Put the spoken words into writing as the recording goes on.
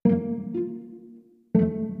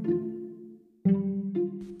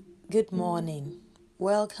Good morning.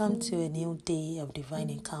 Welcome to a new day of divine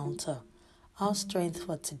encounter. Our strength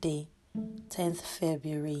for today, 10th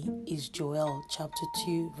February, is Joel chapter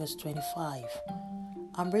 2, verse 25.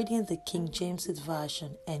 I'm reading the King James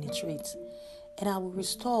Version and it reads, "And I will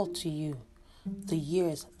restore to you the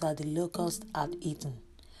years that the locust had eaten,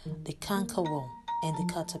 the cankerworm and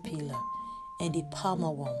the caterpillar, and the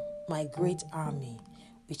palmerworm, my great army,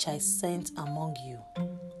 which I sent among you."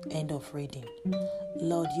 End of reading.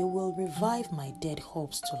 Lord, you will revive my dead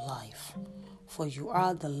hopes to life, for you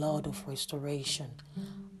are the Lord of restoration.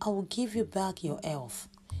 I will give you back your health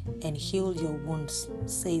and heal your wounds,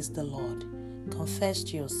 says the Lord. Confess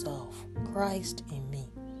to yourself, Christ in me,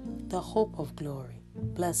 the hope of glory,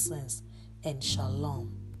 blessings, and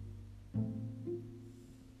shalom.